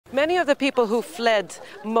Many of the people who fled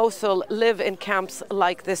Mosul live in camps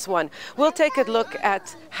like this one. We'll take a look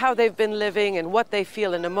at how they've been living and what they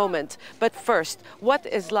feel in a moment. But first, what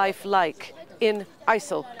is life like in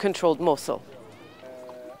ISIL-controlled Mosul?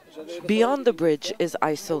 Beyond the bridge is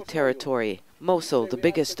ISIL territory. Mosul, the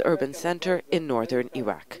biggest urban center in northern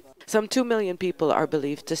Iraq. Some 2 million people are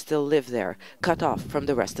believed to still live there, cut off from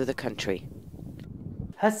the rest of the country.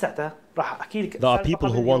 There are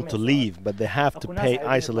people who want to leave, but they have to pay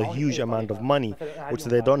ISIL a huge amount of money, which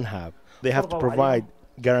they don't have. They have to provide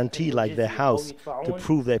guarantee like their house to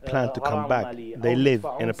prove they plan to come back. They live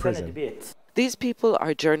in a prison. These people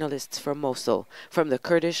are journalists from Mosul. From the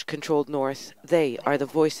Kurdish-controlled north, they are the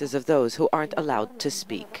voices of those who aren't allowed to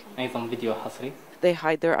speak. They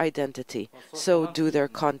hide their identity, so do their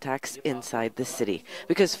contacts inside the city,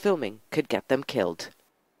 because filming could get them killed.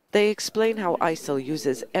 They explain how ISIL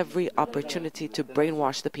uses every opportunity to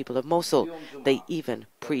brainwash the people of Mosul. They even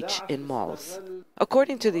preach in malls.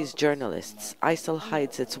 According to these journalists, ISIL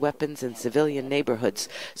hides its weapons in civilian neighborhoods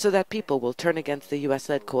so that people will turn against the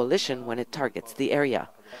US-led coalition when it targets the area.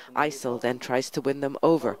 ISIL then tries to win them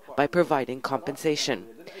over by providing compensation.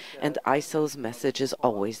 And ISIL's message is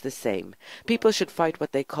always the same. People should fight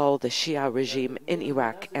what they call the Shia regime in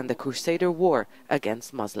Iraq and the Crusader War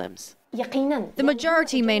against Muslims. The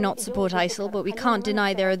majority may not support ISIL, but we can't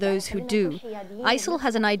deny there are those who do. ISIL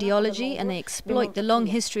has an ideology and they exploit the long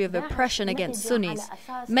history of oppression against Sunnis.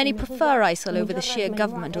 Many prefer ISIL over the Shia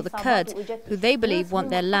government or the Kurds, who they believe want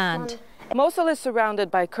their land. Mosul is surrounded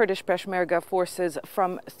by Kurdish Peshmerga forces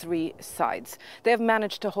from 3 sides. They have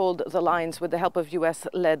managed to hold the lines with the help of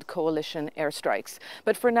US-led coalition airstrikes.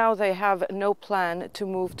 But for now, they have no plan to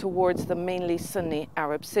move towards the mainly Sunni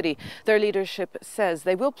Arab city. Their leadership says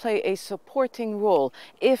they will play a supporting role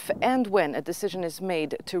if and when a decision is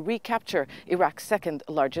made to recapture Iraq's second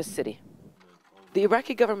largest city. The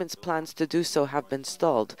Iraqi government's plans to do so have been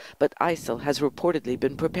stalled, but ISIL has reportedly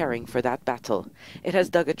been preparing for that battle. It has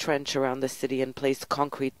dug a trench around the city and placed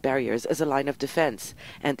concrete barriers as a line of defense,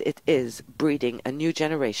 and it is breeding a new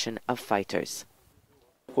generation of fighters.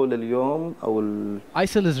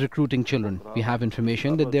 ISIL is recruiting children. We have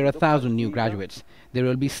information that there are 1,000 new graduates. There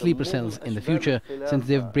will be sleeper cells in the future since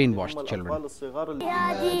they've brainwashed children.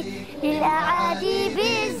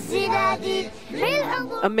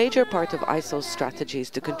 A major part of ISIL's strategy is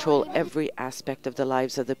to control every aspect of the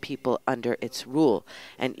lives of the people under its rule,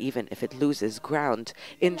 and even if it loses ground,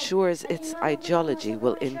 ensures its ideology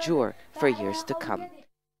will endure for years to come.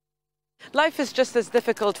 Life is just as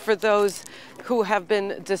difficult for those who have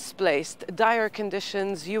been displaced. Dire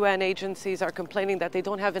conditions, UN agencies are complaining that they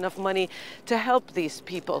don't have enough money to help these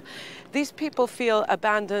people. These people feel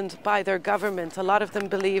abandoned by their government. A lot of them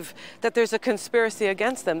believe that there's a conspiracy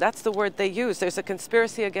against them. That's the word they use. There's a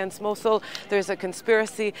conspiracy against Mosul. There's a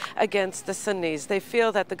conspiracy against the Sunnis. They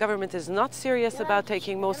feel that the government is not serious about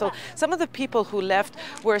taking Mosul. Some of the people who left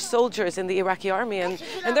were soldiers in the Iraqi army, and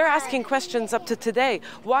they're asking questions up to today.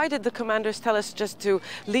 Why did the commanders tell us just to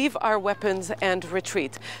leave our weapons and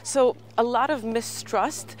retreat? So a lot of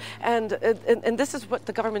mistrust, and this is what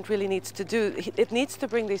the government really needs to do. It needs to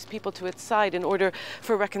bring these people to its side in order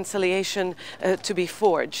for reconciliation to be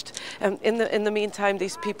forged. In the meantime,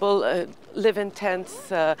 these people live in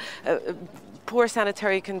tents, poor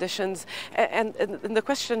sanitary conditions, and the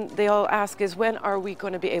question they all ask is, when are we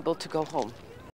going to be able to go home?